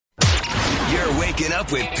You're waking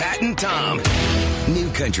up with Pat and Tom. New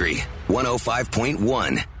Country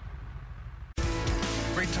 105.1.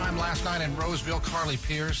 Great time last night in Roseville. Carly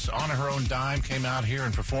Pierce, on her own dime, came out here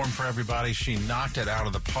and performed for everybody. She knocked it out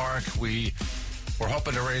of the park. We were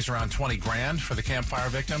hoping to raise around $20,000 for the campfire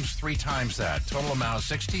victims. 3 times that. Total amount,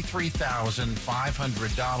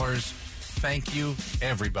 $63,500. Thank you,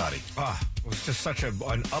 everybody. It was just such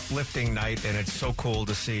an uplifting night, and it's so cool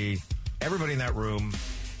to see everybody in that room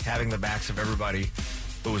having the backs of everybody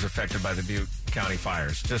who was affected by the Butte County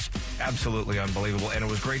fires. Just absolutely unbelievable. And it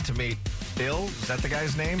was great to meet Bill. Is that the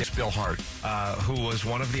guy's name? It's Bill Hart. Who was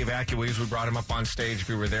one of the evacuees. We brought him up on stage. If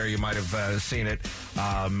you were there, you might have seen it.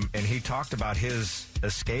 And he talked about his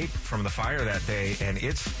escape from the fire that day, and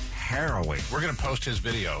it's harrowing. We're going to post his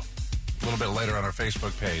video a little bit later on our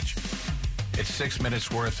Facebook page. It's 6 minutes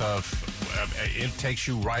worth of, it takes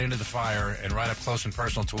you right into the fire and right up close and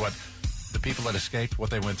personal to what the people that escaped, what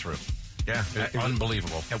they went through. Yeah.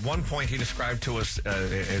 Unbelievable. At one point, he described to us,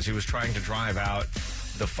 as he was trying to drive out,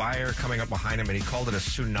 the fire coming up behind him, and he called it a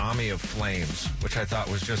tsunami of flames, which I thought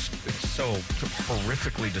was just so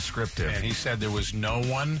horrifically descriptive. And he said there was no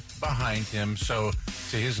one behind him, so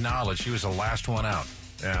to his knowledge, he was the last one out.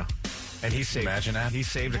 Yeah. And he saved, imagine that? He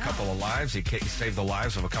saved a couple of lives. He saved the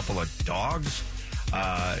lives of a couple of dogs.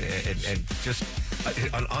 And just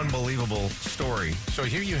an unbelievable story. So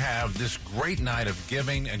here you have this great night of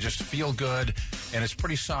giving and just feel good, and it's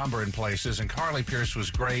pretty somber in places, and Carly Pierce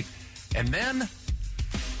was great. And then,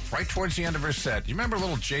 right towards the end of her set, you remember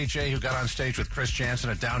little JJ who got on stage with Chris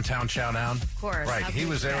Jansen at Downtown Chowdown? Of course. Right, he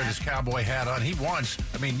was there with his cowboy hat on. You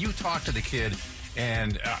talked to the kid,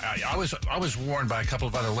 and I was warned by a couple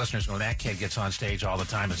of other listeners going, that kid gets on stage all the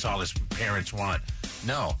time. It's all his parents want.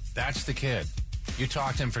 No, that's the kid. You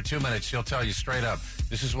talk to him for 2 minutes, he'll tell you straight up,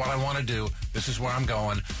 this is what I want to do. This is where I'm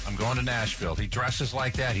going. I'm going to Nashville. He dresses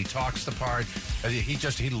like that. He talks the part.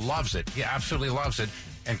 He loves it. He absolutely loves it.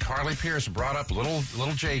 And Carly Pierce brought up little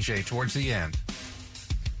JJ towards the end.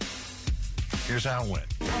 Here's how it went.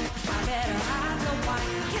 Can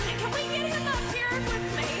we get him up here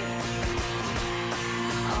with me?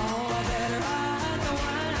 Oh, I better hide the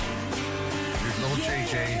wine. Here's little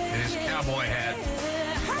JJ in his cowboy hat.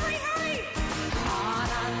 Hurry! On I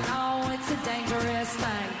know it's a dangerous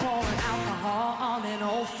thing, pouring alcohol on an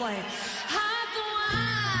old flame. Hide the wine.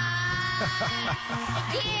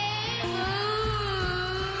 Yeah.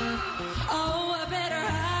 Oh, I better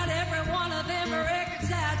hide every one of them records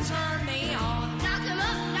that turn me on. Knock 'em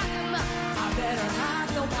up. I better hide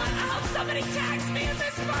the wine. I hope somebody tags me in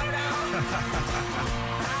this photo.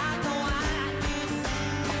 Hide the wine.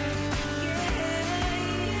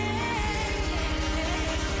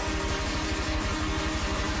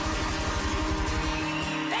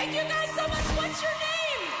 Thank you guys so much. What's your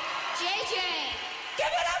name? JJ. Give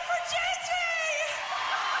it up for JJ.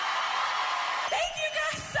 Thank you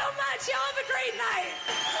guys so much. Y'all have a great night.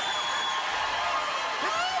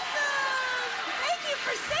 Awesome. Thank you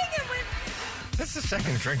for singing with me. That's the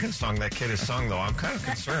second drinking song that kid has sung, though. I'm kind of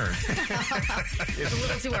concerned. It's a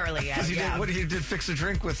little too early yet. He did fix a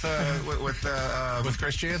drink with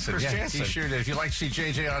Chris Jansen. Jansen. He sure did. If you'd like to see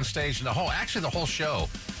JJ on stage and the whole show,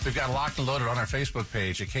 we've got Locked and Loaded on our Facebook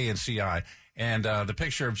page at KNCI, and the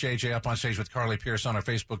picture of JJ up on stage with Carly Pierce on our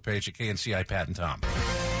Facebook page at KNCI Pat and Tom.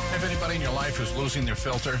 Have anybody in your life who's losing their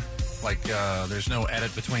filter? Like there's no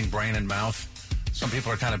edit between brain and mouth? Some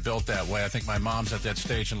people are kind of built that way. I think my mom's at that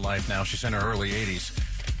stage in life now. She's in her early 80s.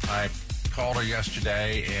 I called her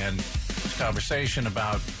yesterday, and this conversation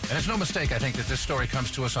about, and it's no mistake, I think, that this story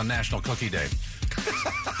comes to us on National Cookie Day.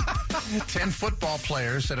 10 football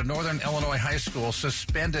players at a Northern Illinois high school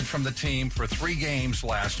suspended from the team for 3 games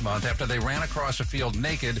last month after they ran across a field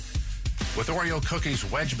naked with Oreo cookies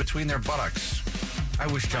wedged between their buttocks. I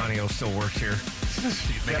wish Johnny O still worked here.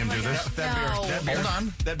 Make him do this?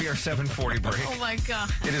 That'd be our 7:40 break. Oh, my God.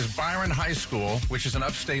 It is Byron High School, which is in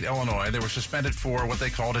upstate Illinois. They were suspended for what they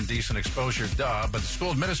called indecent exposure, but the school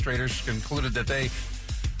administrators concluded that the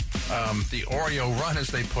Oreo run, as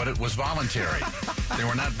they put it, was voluntary. They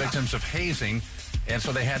were not victims of hazing, and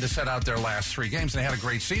so they had to sit out their last 3 games. They had a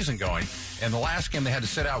great season going, and the last game they had to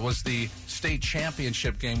sit out was the state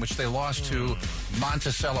championship game, which they lost to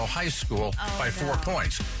Monticello High School by 4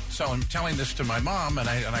 points. So I'm telling this to my mom, and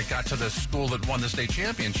I got to the school that won the state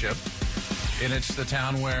championship, and it's the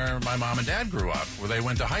town where my mom and dad grew up, where they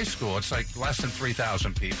went to high school. It's like less than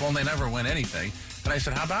 3,000 people, and they never win anything. And I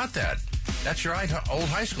said, how about that? That's your old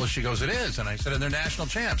high school. She goes, it is. And I said, and they're national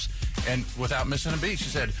champs. And without missing a beat, she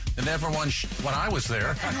said, they never won when I was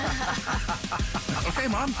there. Okay,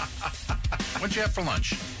 Mom. What'd you have for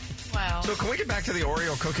lunch? Wow. So can we get back to the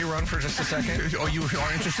Oreo cookie run for just a second? Oh, you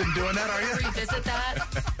are interested in doing that, are you? Revisit that.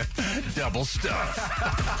 Double stuff.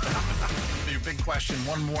 Your big question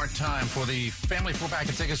one more time for the family 4-pack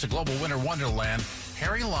of tickets to Global Winter Wonderland.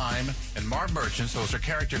 Harry Lime and Marv Merchants, those are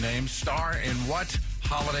character names, star in what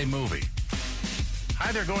holiday movie?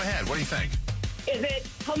 Hi there, go ahead. What do you think? Is it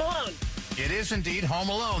Home Alone? It is indeed Home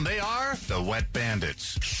Alone. They are the Wet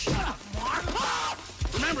Bandits. Shut up, Mark!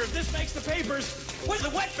 Remember, if this makes the papers, we're the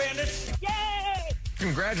Wet Bandits. Yay!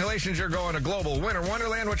 Congratulations, you're going to Global Winter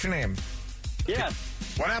Wonderland. What's your name? Yes.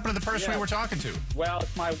 What happened to the person we were talking to? Well,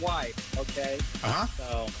 it's my wife, okay? Uh-huh.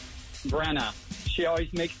 So, Brenna, she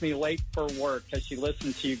always makes me late for work because she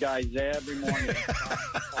listens to you guys every morning.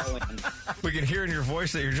 We can hear in your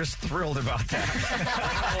voice that you're just thrilled about that.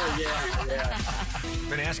 Oh, yeah.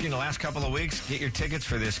 Been asking the last couple of weeks, get your tickets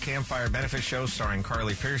for this Campfire benefit show starring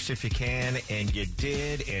Carly Pierce if you can, and you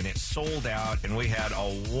did, and it sold out, and we had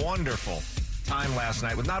a wonderful time last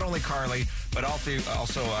night with not only Carly, but also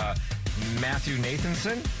Matthew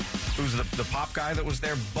Nathanson, who's the pop guy that was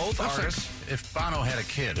there. Both artists. Like if Bono had a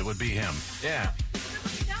kid, it would be him. Yeah.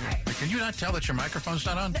 Can you not tell that your microphone's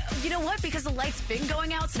not on? You know what? Because the light's been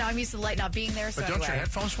going out, so now I'm used to the light not being there. So But don't your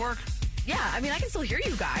headphones work? Yeah, I mean, I can still hear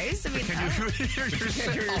you guys. I mean, Can you hear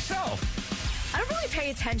yourself? I don't really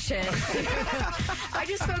pay attention. I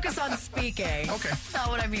just focus on speaking. Okay. Not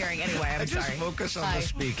what I'm hearing. Anyway, I'm Just sorry. focus on Bye. the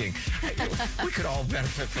speaking. We could all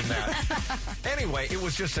benefit from that. Anyway, it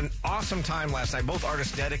was just an awesome time last night. Both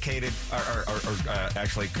artists dedicated,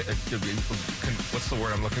 actually, what's the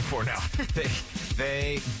word I'm looking for now?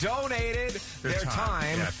 They donated their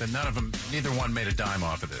time. Yeah, neither one made a dime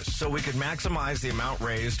off of this. So we could maximize the amount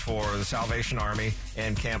raised for the Salvation Army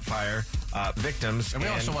and Campfire victims. And we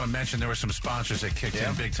also want to mention there were some sponsors that kicked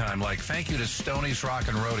in big time, like thank you to Stoney's Rock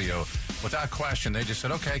and Rodeo. Without question, they just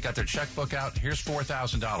said, okay, got their checkbook out. Here's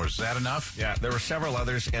 $4,000. Is that enough? Yeah, there were several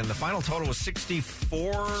others, and the final total was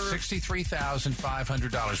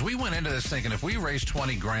 $63,500. We went into this thinking if we raise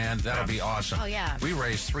 $20,000, that'll be awesome. Oh, yeah. We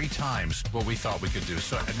raised 3 times what we thought we could do.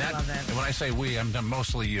 So, and love it. and when I say we, I'm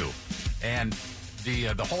mostly you. And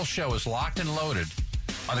the whole show is locked and loaded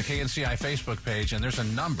on the KNCI Facebook page, and there's a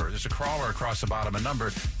number. There's a crawler across the bottom, a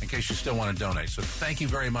number in case you still want to donate. So thank you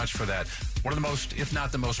very much for that. One of the most, if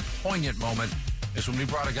not the most poignant moment is when we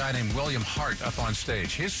brought a guy named William Hart up on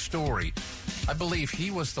stage. His story, I believe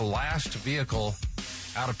he was the last vehicle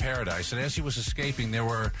out of paradise, and as he was escaping, there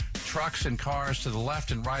were trucks and cars to the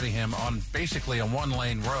left and right of him on basically a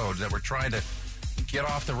one-lane road that were trying to get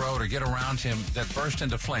off the road or get around him that burst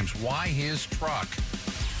into flames. Why his truck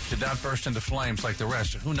did not burst into flames like the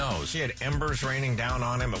rest, who knows? He had embers raining down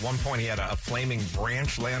on him. At one point, he had a flaming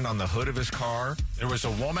branch land on the hood of his car. There was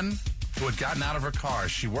a woman who had gotten out of her car.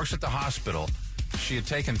 She works at the hospital. She had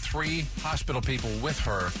taken 3 hospital people with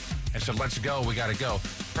her and said, let's go, we got to go.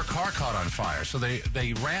 Her car caught on fire. So they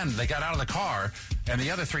ran, they got out of the car, and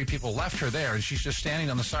the other 3 people left her there, and she's just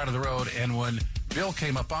standing on the side of the road. And when Bill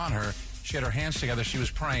came up on her, she had her hands together. She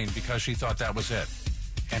was praying because she thought that was it.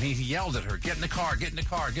 And he yelled at her, get in the car, get in the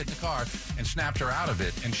car, get in the car, and snapped her out of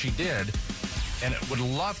it. And she did. And would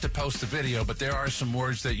love to post the video, but there are some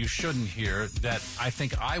words that you shouldn't hear that I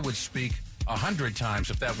think I would speak 100 times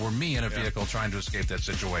if that were me in a vehicle trying to escape that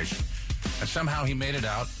situation. And somehow he made it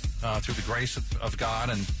out through the grace of God,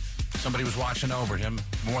 and somebody was watching over him,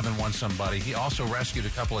 more than one somebody. He also rescued a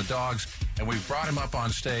couple of dogs, and we brought him up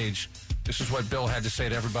on stage. This is what Bill had to say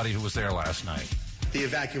to everybody who was there last night. The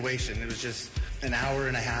evacuation, it was just an hour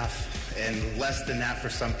and a half and less than that for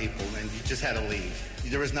some people, and you just had to leave.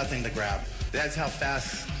 There was nothing to grab. That's how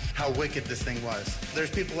fast, how wicked this thing was. There's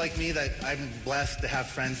people like me that I'm blessed to have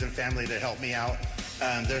friends and family that help me out.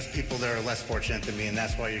 There's people that are less fortunate than me, and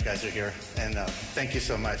that's why you guys are here. And thank you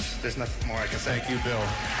so much. There's nothing more I can say. Thank you, Bill.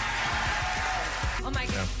 Oh, my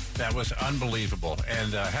God. That was unbelievable,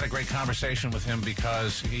 and had a great conversation with him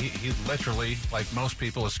because he literally, like most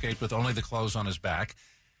people, escaped with only the clothes on his back.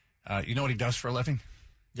 You know what he does for a living?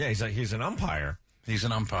 Yeah, he's an umpire. He's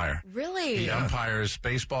an umpire. Really? He umpires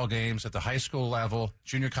baseball games at the high school level,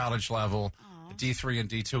 junior college level, D3 and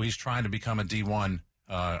D2. He's trying to become a D1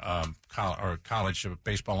 college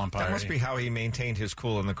baseball umpire. That must be how he maintained his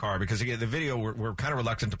cool in the car, because again, the video, we're kind of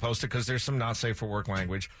reluctant to post it because there's some not safe for work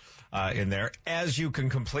language in there, as you can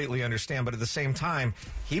completely understand. But at the same time,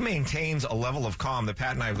 he maintains a level of calm that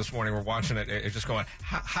Pat and I this morning were watching it just going,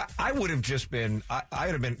 I would have just been, I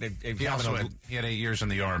would have been. He had 8 years in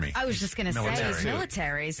the Army. I was just going to say, it's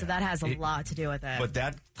military, so that has a lot to do with it. But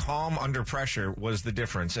that calm under pressure was the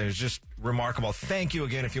difference. It was just remarkable. Thank you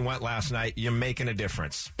again if you went last night. You're making a difference.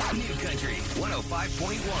 difference. New Country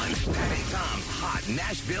 105.1. Pat and Tom's Hot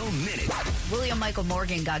Nashville Minute. William Michael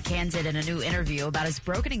Morgan got candid in a new interview about his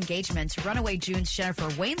broken engagement to runaway June's Jennifer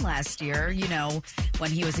Wayne last year, you know,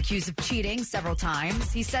 when he was accused of cheating several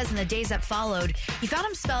times. He says in the days that followed, he found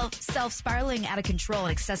himself spiraling out of control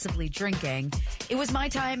and excessively drinking. It was my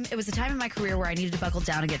time. It was a time in my career where I needed to buckle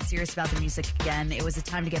down and get serious about the music again. It was a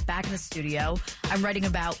time to get back in the studio. I'm writing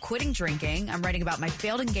about quitting drinking. I'm writing about my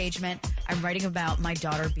failed engagement. I'm writing about my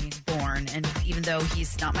daughter being born. And even though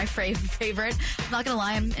he's not my favorite, I'm not going to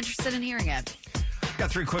lie, I'm interested in hearing it.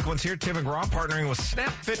 Got 3 quick ones here. Tim McGraw partnering with Snap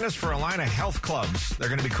Fitness for a line of health clubs. They're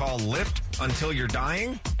going to be called Lift Until You're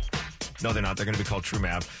Dying. No, they're not. They're going to be called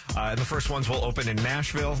TrueMav. And the first ones will open in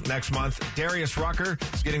Nashville next month. Darius Rucker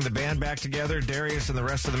is getting the band back together. Darius and the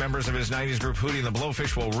rest of the members of his 90s group Hootie and the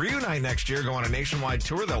Blowfish will reunite next year, go on a nationwide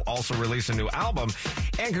tour. They'll also release a new album.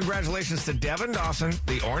 And congratulations to Devin Dawson.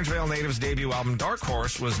 The Orangevale Natives' debut album, Dark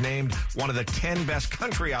Horse, was named one of the 10 best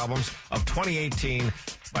country albums of 2018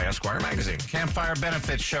 by Esquire Magazine. Campfire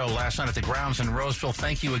Benefit Show last night at the grounds in Roseville.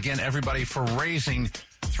 Thank you again, everybody, for raising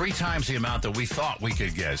 3 times the amount that we thought we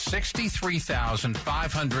could get.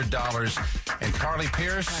 $63,500. And Carly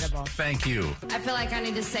Pierce, Incredible. Thank you. I feel like I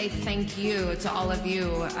need to say thank you to all of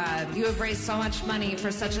you. You have raised so much money for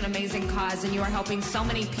such an amazing cause, and you are helping so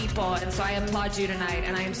many people. And so I applaud you tonight,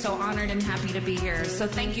 and I am so honored and happy to be here. So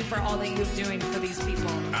thank you for all that you're doing for these people.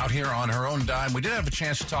 Out here on her own dime, we did have a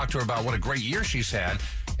chance to talk to her about what a great year she's had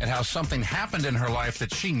and how something happened in her life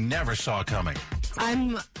that she never saw coming.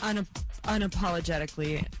 I'm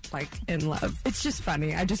unapologetically in love. It's just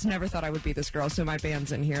funny. I just never thought I would be this girl. So my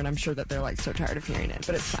band's in here, and I'm sure that they're so tired of hearing it,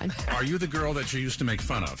 but it's fine. Are you the girl that you used to make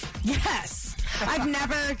fun of? Yes. I've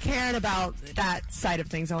never cared about that side of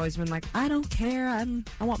things. I've always been I don't care. I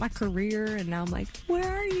want my career, and now I'm where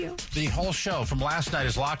are you? The whole show from last night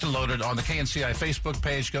is locked and loaded on the KNCI Facebook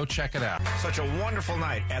page. Go check it out. Such a wonderful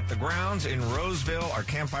night at the grounds in Roseville. Our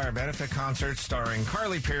Campfire Benefit concert starring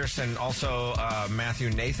Carly Pierce and also Matthew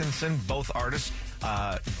Nathanson, both artists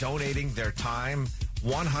donating their time.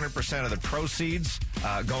 100% of the proceeds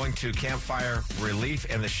going to Campfire Relief,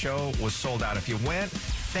 and the show was sold out. If you went,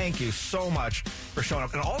 thank you so much for showing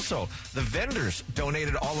up. And also, the vendors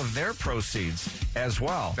donated all of their proceeds as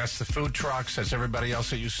well. That's the food trucks. That's everybody else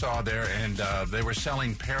that you saw there. And they were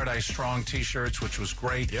selling Paradise Strong T-shirts, which was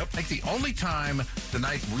great. Yep. I think the only time the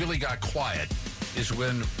night really got quiet is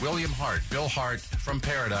when Bill Hart from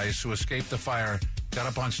Paradise, who escaped the fire, got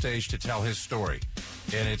up on stage to tell his story.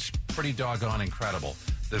 And it's pretty doggone incredible.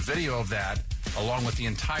 The video of that, along with the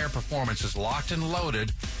entire performance, is locked and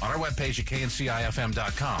loaded on our webpage at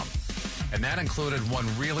kncifm.com. And that included one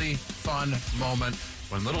really fun moment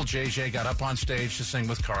when little JJ got up on stage to sing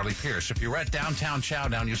with Carly Pierce. If you were at Downtown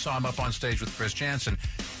Chowdown, you saw him up on stage with Chris Jansen.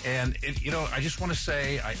 And, I just want to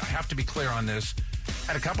say, I have to be clear on this.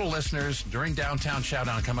 Had a couple of listeners during Downtown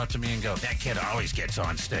Chowdown come up to me and go, that kid always gets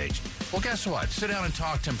on stage. Well, guess what? Sit down and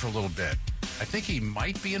talk to him for a little bit. I think he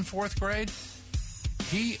might be in 4th grade.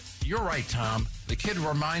 You're right, Tom. The kid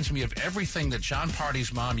reminds me of everything that John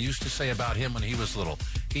Party's mom used to say about him when he was little.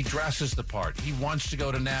 He dresses the part. He wants to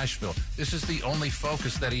go to Nashville. This is the only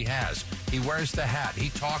focus that he has. He wears the hat. He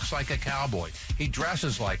talks like a cowboy. He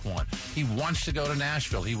dresses like one. He wants to go to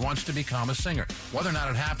Nashville. He wants to become a singer. Whether or not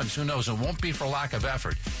it happens, who knows? It won't be for lack of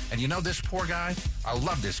effort. And this poor guy? I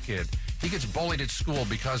love this kid. He gets bullied at school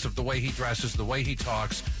because of the way he dresses, the way he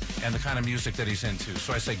talks, and the kind of music that he's into.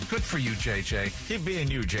 So I say, good for you, JJ. Keep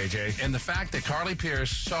being you, JJ. And the fact that Carly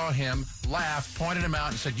Pierce saw him, laughed, pointed him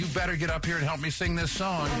out, and said, you better get up here and help me sing this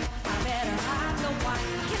song. I better hide the wine.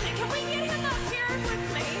 Can we get him up here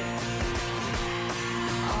with me?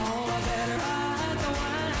 Oh, I better hide the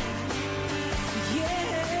wine.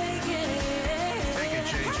 Yeah. Take it,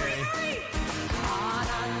 JJ. Hurry. I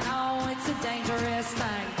know it's a dangerous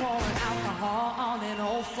thing, pouring alcohol on an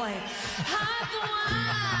old flame. Hide the wine.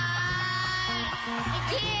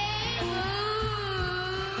 Yeah.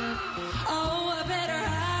 Oh, I better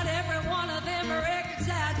hide every one of them records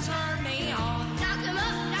that turn me on. Knock 'em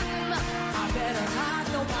up, knock 'em up. I better hide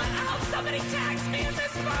the wine. I hope somebody tags me in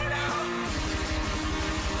this photo.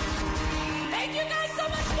 Thank you guys so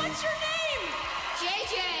much. What's your name?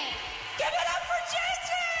 JJ. Give it up for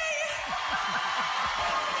JJ.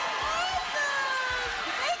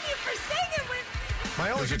 Awesome. Thank you for singing with me. My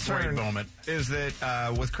only It was a great concern moment. is that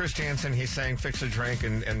with Chris Jansen, he sang "Fix a Drink,"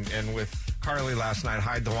 and with Carly last night,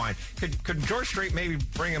 Hide the Wine. Could George Strait maybe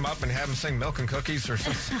bring him up and have him sing Milk and Cookies or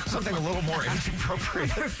something a little more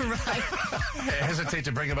age-appropriate? Right. I hesitate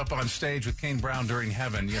to bring him up on stage with Kane Brown during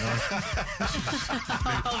Heaven, you know.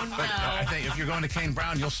 Oh, no. But I think if you're going to Kane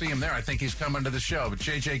Brown, you'll see him there. I think he's coming to the show. But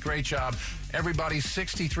JJ, great job. Everybody,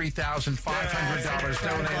 $63,500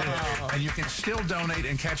 donated. And you can still donate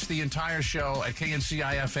and catch the entire show at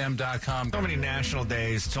KNCIFM.com. So many national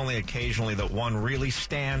days. It's only occasionally that one really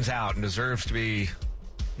stands out and deserves to be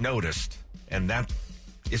noticed. And that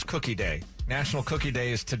is Cookie Day. National Cookie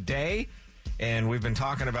Day is today. And we've been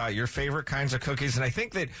talking about your favorite kinds of cookies. And I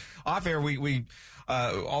think that off air, we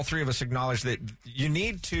all three of us acknowledge that you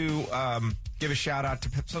need to give a shout out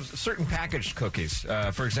to certain packaged cookies.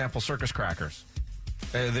 For example, circus crackers.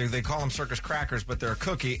 They call them circus crackers, but they're a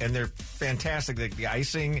cookie, and they're fantastic. The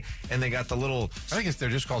icing, and they got the little... I think they're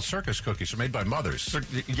just called circus cookies. They're made by mothers.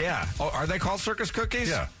 Yeah. Oh, are they called circus cookies?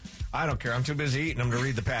 Yeah. I don't care. I'm too busy eating them to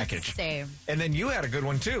read the package. Same. And then you had a good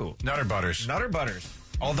one, too. Nutter Butters. Nutter Butters.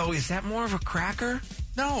 Although, is that more of a cracker?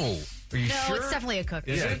 No. Are you No, sure? it's definitely a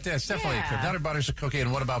cookie. Yeah, it's definitely a cookie. Nutter Butter's a cookie.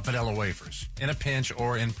 And what about vanilla wafers? In a pinch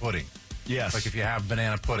or in pudding? Yes. Like if you have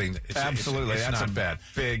banana pudding, absolutely, it's that's not a bad.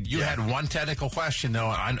 Big. You had one technical question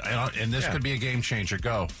though, and this could be a game changer.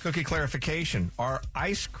 Go. Cookie clarification: are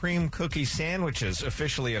ice cream cookie sandwiches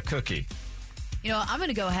officially a cookie? You know, I'm going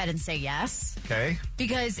to go ahead and say yes. Okay.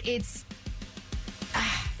 Because it's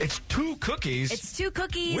two cookies. It's two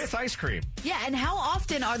cookies with ice cream. Yeah, and how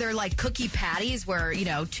often are there like cookie patties where, you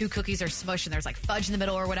know, two cookies are smushed and there's like fudge in the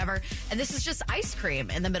middle or whatever, and this is just ice cream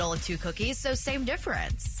in the middle of two cookies, so same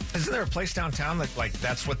difference. Isn't there a place downtown that like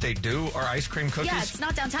that's what they do, are ice cream cookies? Yeah, it's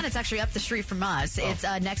not downtown, it's actually up the street from us. Oh. It's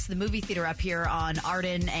next to the movie theater up here on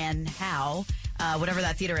Arden and Howe, whatever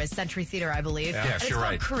that theater is, Century Theater, I believe. Yeah, and you're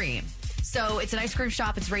right. It's called Cream. So it's an ice cream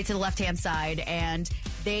shop. It's right to the left-hand side, and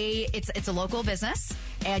it's a local business,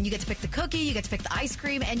 and you get to pick the cookie, you get to pick the ice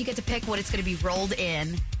cream, and you get to pick what it's going to be rolled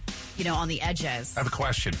in, you know, on the edges. I have a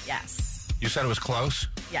question. Yes. You said it was close?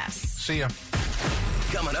 Yes. See ya.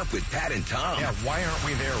 Coming up with Pat and Tom. Yeah, why aren't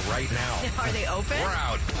we there right now? Are they open? We're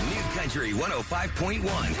out. New Country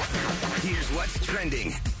 105.1. Here's what's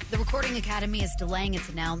trending. The Recording Academy is delaying its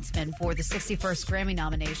announcement for the 61st Grammy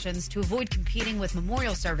nominations to avoid competing with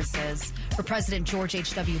memorial services for President George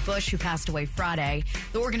H.W. Bush, who passed away Friday.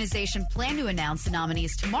 The organization planned to announce the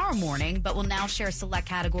nominees tomorrow morning, but will now share select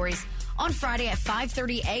categories on Friday at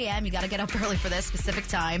 5:30 a.m. You got to get up early for this specific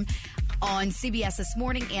time. On CBS This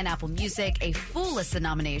Morning and Apple Music, a full list of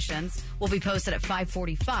nominations will be posted at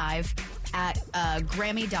 5:45 at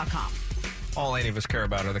Grammy.com. All any of us care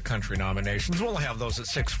about are the country nominations. We'll have those at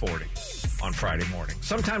 6:40 on Friday morning.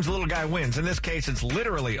 Sometimes a little guy wins. In this case, it's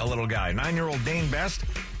literally a little guy. 9-year-old Dane Best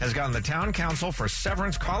has gotten the town council for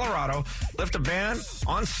Severance, Colorado, lift a ban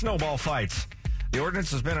on snowball fights. The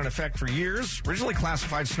ordinance has been in effect for years, originally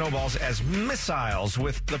classified snowballs as missiles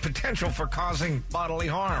with the potential for causing bodily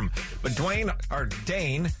harm. But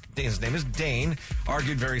Dane, his name is Dane,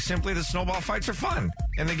 argued very simply that snowball fights are fun,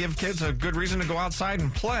 and they give kids a good reason to go outside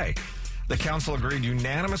and play. The council agreed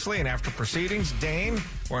unanimously, and after proceedings, Dane,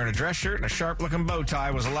 wearing a dress shirt and a sharp-looking bow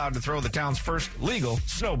tie, was allowed to throw the town's first legal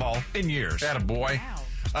snowball in years. Attaboy.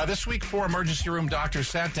 This week, 4 emergency room doctors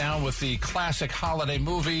sat down with the classic holiday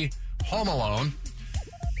movie, Home Alone,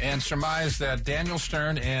 and surmised that Daniel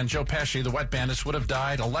Stern and Joe Pesci, the Wet Bandits, would have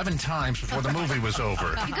died 11 times before the movie was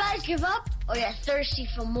over. You guys give up, or you're thirsty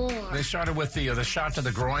for more? They started with the shot to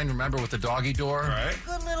the groin, remember, with the doggy door? Right.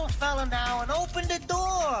 Good little fella now, and open the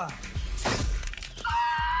door.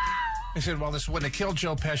 They said, well, this wouldn't have killed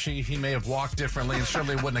Joe Pesci. He may have walked differently and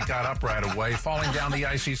certainly wouldn't have got up right away. Falling down the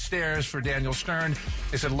icy stairs for Daniel Stern.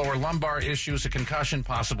 They said lower lumbar issues, a concussion,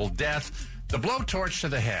 possible death. The blowtorch to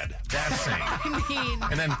the head. That's thing.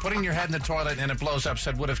 And then putting your head in the toilet and it blows up,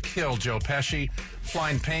 said would have killed Joe Pesci.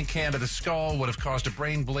 Flying paint can to the skull would have caused a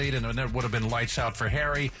brain bleed, and it would have been lights out for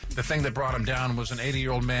Harry. The thing that brought him down was an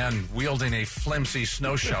 80-year-old man wielding a flimsy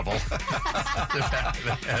snow shovel. The back of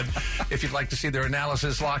the head. If you'd like to see their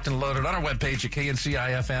analysis locked and loaded on our webpage at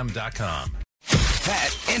KNCIFM.com.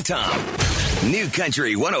 Pat and Tom. New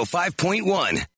Country 105.1.